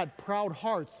 guys had proud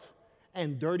hearts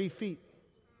and dirty feet.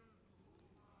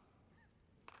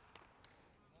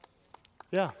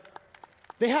 Yeah.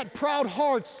 They had proud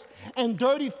hearts and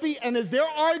dirty feet, and as they're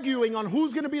arguing on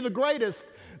who's going to be the greatest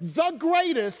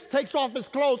takes off his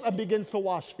clothes and begins to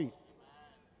wash feet.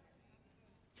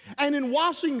 And in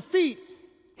washing feet,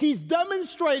 he's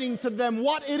demonstrating to them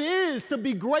what it is to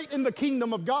be great in the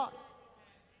kingdom of God.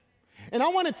 And I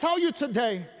want to tell you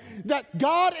today that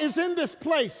God is in this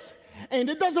place, and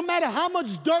it doesn't matter how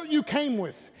much dirt you came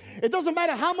with. It doesn't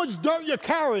matter how much dirt you're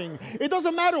carrying. It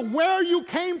doesn't matter where you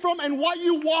came from and what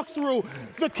you walked through.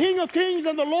 The King of Kings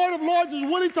and the Lord of Lords is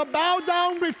willing to bow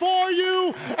down before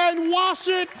you and wash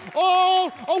it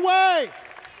all away.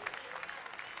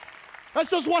 That's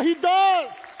just what he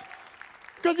does,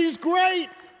 because he's great.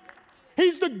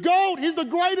 He's the GOAT. He's the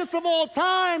greatest of all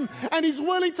time, and he's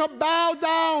willing to bow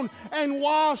down and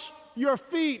wash your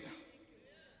feet.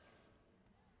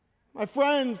 My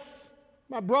friends,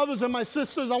 my brothers and my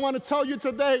sisters, I want to tell you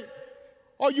today,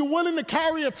 are you willing to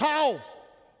carry a towel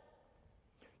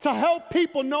to help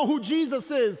people know who Jesus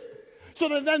is, so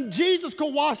that then Jesus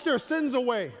could wash their sins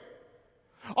away?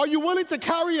 Are you willing to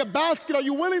carry a basket? Are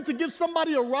you willing to give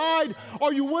somebody a ride?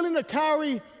 Are you willing to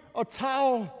carry a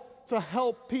towel to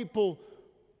help people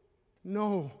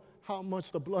know how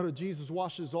much the blood of Jesus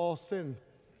washes all sin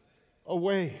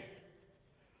away?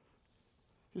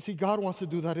 You see, God wants to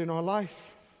do that in our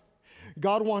life.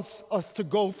 God wants us to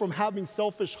go from having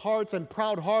selfish hearts and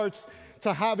proud hearts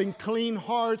to having clean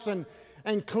hearts and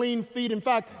clean feet. In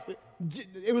fact,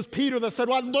 it was Peter that said,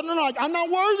 well, no, I'm not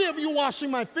worthy of you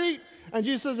washing my feet. And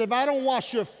Jesus says, if I don't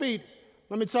wash your feet,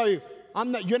 let me tell you,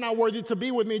 you're not worthy to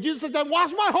be with me. Jesus said, then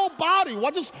wash my whole body.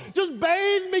 Just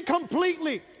bathe me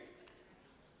completely.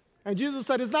 And Jesus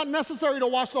said, it's not necessary to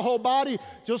wash the whole body.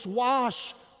 Just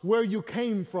wash where you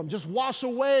came from. Just wash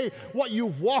away what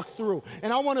you've walked through.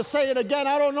 And I want to say it again.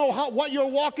 I don't know what you're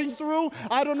walking through.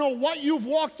 I don't know what you've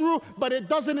walked through, but it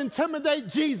doesn't intimidate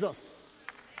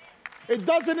Jesus. It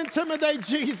doesn't intimidate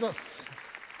Jesus.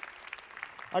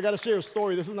 I got to share a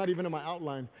story. This is not even in my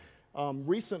outline.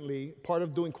 Recently, part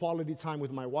of doing quality time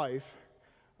with my wife,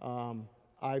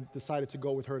 I've decided to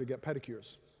go with her to get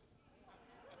pedicures.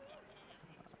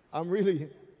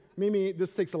 Mimi,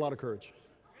 this takes a lot of courage.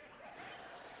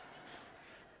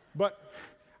 But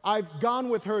I've gone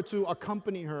with her to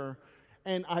accompany her,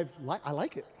 and I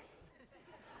like it.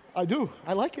 I do.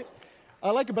 I like it.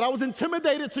 But I was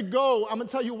intimidated to go. I'm going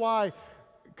to tell you why.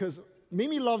 Because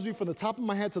Mimi loves me from the top of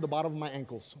my head to the bottom of my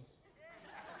ankles.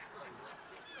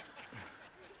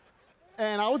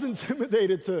 And I was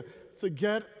intimidated to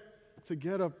get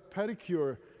a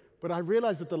pedicure, but I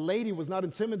realized that the lady was not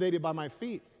intimidated by my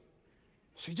feet.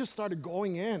 She just started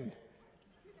going in.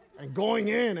 And going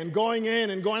in and going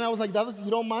in and going. I was like, you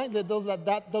don't mind?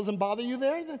 That doesn't bother you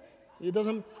there? It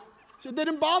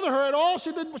didn't bother her at all.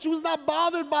 She was not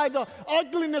bothered by the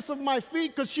ugliness of my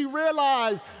feet, because she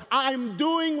realized I'm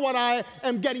doing what I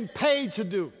am getting paid to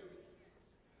do.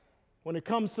 When it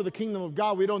comes to the kingdom of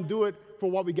God, we don't do it for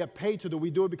what we get paid to do.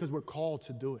 We do it because we're called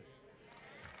to do it.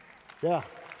 Yeah.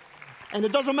 And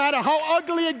it doesn't matter how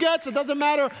ugly it gets. It doesn't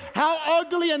matter how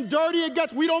ugly and dirty it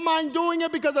gets. We don't mind doing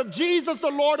it because of Jesus, the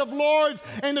Lord of Lords,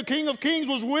 and the King of Kings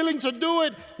was willing to do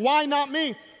it. Why not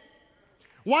me?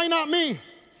 Why not me?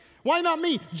 Why not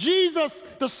me? Jesus,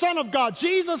 the Son of God.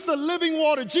 Jesus, the living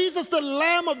water. Jesus, the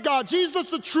Lamb of God.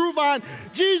 Jesus, the true vine.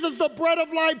 Jesus, the bread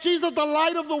of life. Jesus, the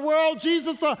light of the world.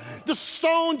 Jesus, the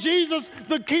stone. Jesus,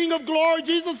 the King of glory.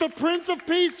 Jesus, the Prince of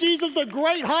peace. Jesus, the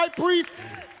great high priest.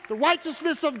 The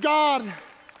righteousness of God,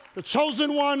 the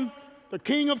chosen one, the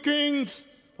King of kings,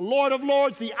 the Lord of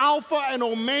lords, the Alpha and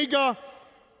Omega,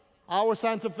 our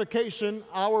sanctification,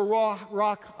 our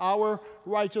rock, our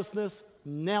righteousness,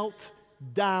 knelt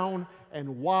down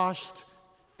and washed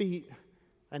feet.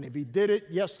 And if he did it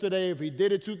yesterday, if he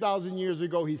did it 2,000 years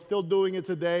ago, he's still doing it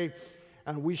today,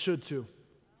 and we should too.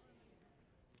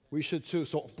 We should too.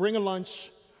 So bring a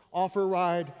lunch, offer a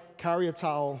ride, carry a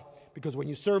towel, because when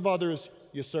you serve others,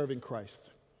 you're serving Christ.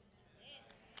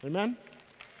 Amen?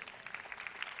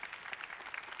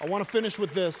 I want to finish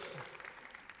with this.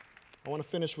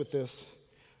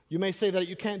 You may say that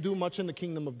you can't do much in the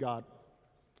kingdom of God,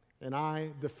 and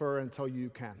I defer and tell you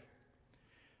can.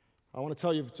 I want to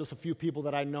tell you just a few people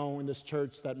that I know in this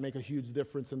church that make a huge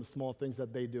difference in the small things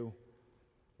that they do.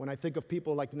 When I think of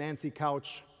people like Nancy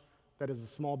Couch, that is a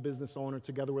small business owner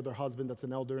together with her husband that's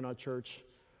an elder in our church.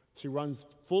 She runs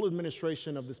full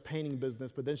administration of this painting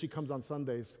business, but then she comes on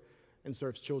Sundays and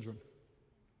serves children.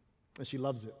 And she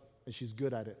loves it, and she's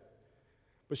good at it.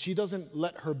 But she doesn't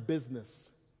let her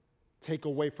business take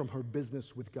away from her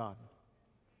business with God.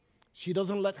 She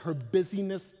doesn't let her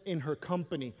busyness in her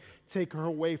company take her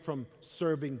away from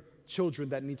serving children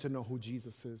that need to know who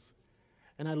Jesus is.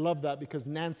 And I love that because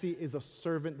Nancy is a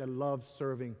servant that loves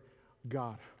serving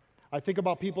God. I think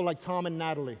about people like Tom and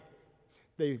Natalie.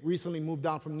 They recently moved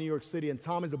down from New York City, and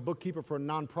Tom is a bookkeeper for a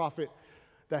nonprofit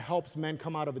that helps men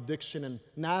come out of addiction. And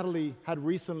Natalie had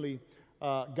recently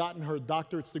gotten her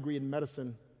doctorate's degree in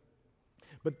medicine.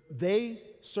 But they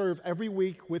serve every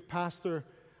week with Pastor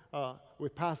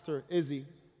Izzy,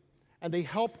 and they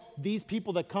help these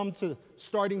people that come to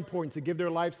starting point to give their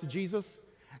lives to Jesus,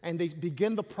 and they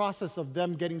begin the process of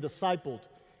them getting discipled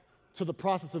to the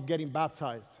process of getting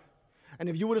baptized. And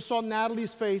if you would have saw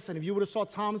Natalie's face, and if you would have saw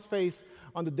Tom's face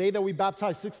on the day that we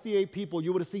baptized 68 people,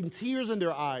 you would have seen tears in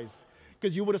their eyes,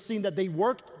 because you would have seen that they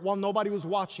worked while nobody was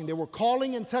watching. They were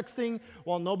calling and texting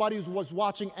while nobody was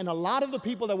watching, and a lot of the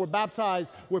people that were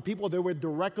baptized were people they were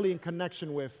directly in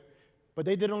connection with. But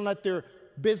they didn't let their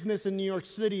business in New York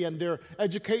City and their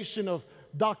education of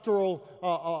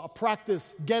doctoral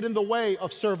practice get in the way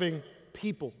of serving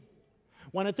people.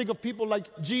 When I think of people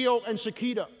like Gio and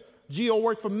Shakita, Gio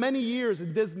worked for many years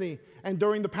in Disney and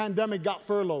during the pandemic got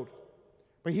furloughed.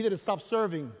 But he didn't stop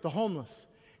serving the homeless.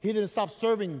 He didn't stop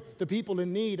serving the people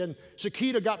in need. And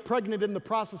Shakita got pregnant in the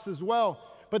process as well.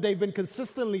 But they've been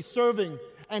consistently serving.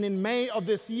 And in May of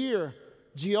this year,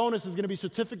 Gionis is going to be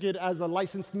certificated as a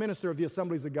licensed minister of the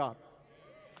Assemblies of God.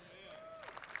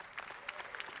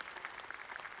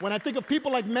 When I think of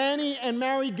people like Manny and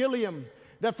Mary Gilliam,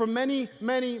 that for many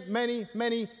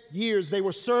years they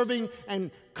were serving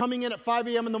and coming in at 5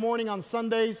 a.m. in the morning on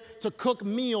Sundays to cook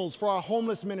meals for our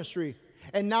homeless ministry.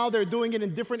 And now they're doing it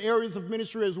in different areas of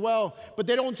ministry as well. But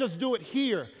they don't just do it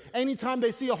here. Anytime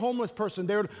they see a homeless person,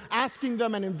 they're asking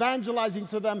them and evangelizing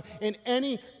to them in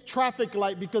any traffic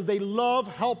light because they love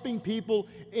helping people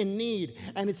in need.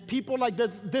 And it's people like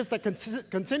this that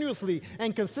continuously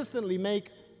and consistently make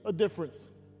a difference.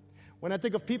 When I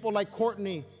think of people like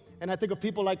Courtney and I think of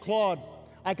people like Claude,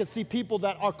 I could see people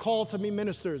that are called to be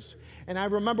ministers. And I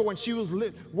remember when she was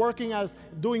working as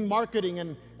doing marketing,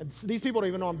 and these people don't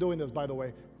even know I'm doing this, by the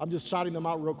way. I'm just shouting them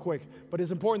out real quick. But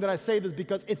it's important that I say this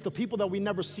because it's the people that we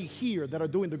never see here that are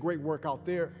doing the great work out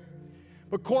there.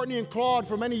 But Courtney and Claude,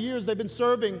 for many years, they've been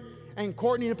serving. And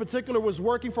Courtney in particular was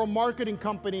working for a marketing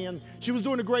company, and she was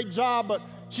doing a great job, but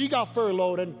she got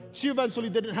furloughed, and she eventually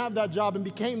didn't have that job and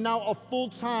became now a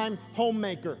full-time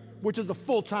homemaker, which is a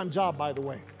full-time job, by the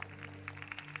way.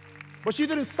 But she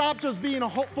didn't stop just being a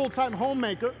full-time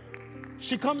homemaker.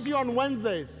 She comes here on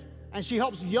Wednesdays, and she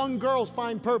helps young girls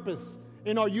find purpose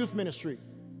in our youth ministry.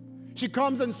 She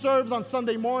comes and serves on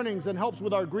Sunday mornings and helps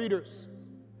with our greeters.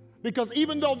 Because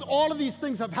even though all of these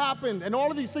things have happened, and all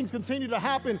of these things continue to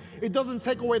happen, it doesn't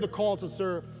take away the call to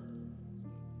serve.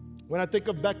 When I think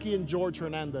of Becky and George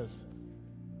Hernandez,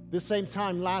 this same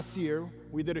time last year,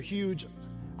 we did a huge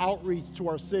outreach to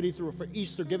our city for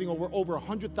Easter, giving over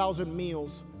 100,000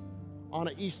 meals on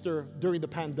an Easter during the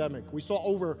pandemic. We saw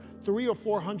over 300 or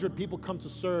 400 people come to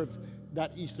serve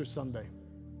that Easter Sunday.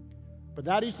 But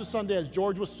that Easter Sunday, as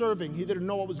George was serving, he didn't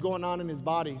know what was going on in his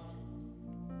body.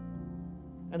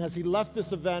 And as he left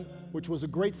this event, which was a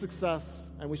great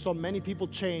success, and we saw many people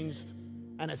changed,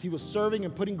 and as he was serving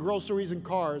and putting groceries in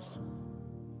cars,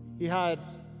 he had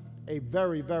a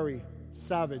very, very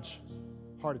savage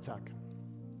heart attack.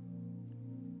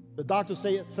 The doctor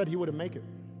said he wouldn't make it.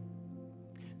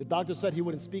 The doctor said he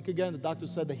wouldn't speak again. The doctor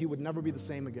said that he would never be the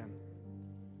same again.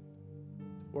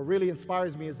 What really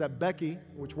inspires me is that Becky,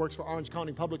 which works for Orange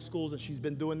County Public Schools, and she's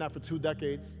been doing that for 2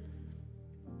 decades,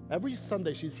 every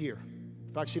Sunday she's here.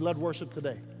 In fact, she led worship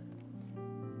today.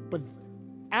 But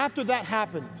after that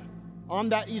happened, on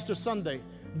that Easter Sunday,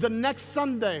 The next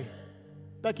Sunday,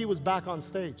 Becky was back on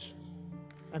stage,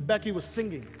 and Becky was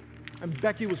singing, and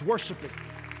Becky was worshiping.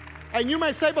 And you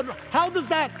may say, but how does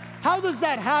that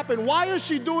happen? Why is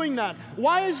she doing that?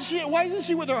 Why isn't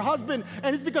she with her husband?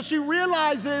 And it's because she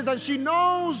realizes and she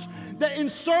knows that in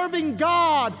serving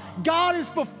God, God is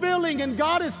fulfilling and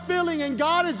God is filling and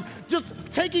God is just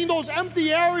taking those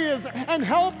empty areas and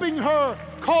helping her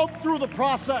cope through the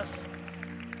process.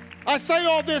 I say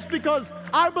all this because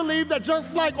I believe that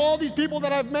just like all these people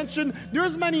that I've mentioned,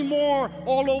 there's many more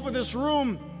all over this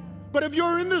room. But if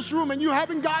you're in this room and you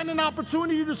haven't gotten an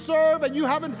opportunity to serve and you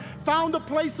haven't found a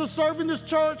place to serve in this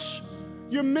church,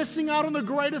 you're missing out on the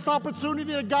greatest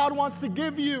opportunity that God wants to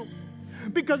give you.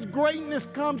 Because greatness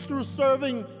comes through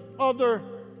serving other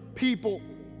people.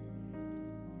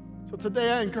 So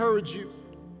today I encourage you.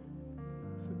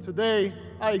 Today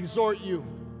I exhort you.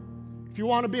 If you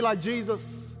want to be like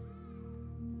Jesus,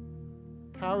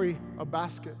 carry a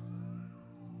basket.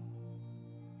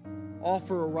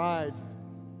 Offer a ride.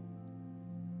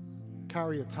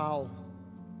 Carry a towel.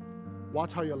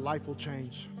 Watch how your life will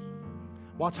change.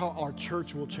 Watch how our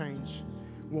church will change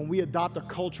when we adopt a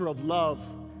culture of love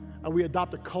and we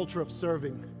adopt a culture of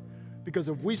serving. Because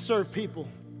if we serve people,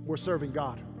 we're serving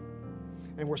God.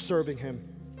 And we're serving Him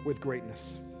with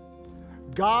greatness.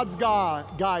 God's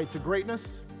guide to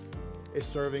greatness is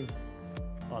serving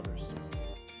others.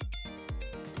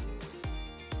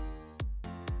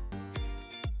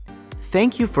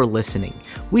 Thank you for listening.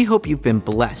 We hope you've been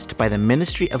blessed by the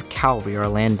ministry of Calvary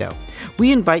Orlando.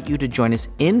 We invite you to join us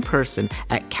in person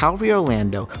at Calvary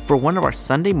Orlando for one of our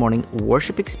Sunday morning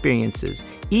worship experiences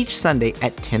each Sunday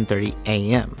at 10:30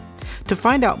 a.m. To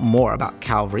find out more about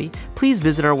Calvary, please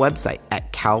visit our website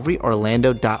at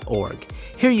calvaryorlando.org.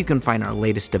 Here you can find our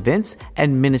latest events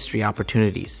and ministry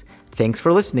opportunities. Thanks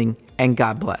for listening, and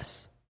God bless.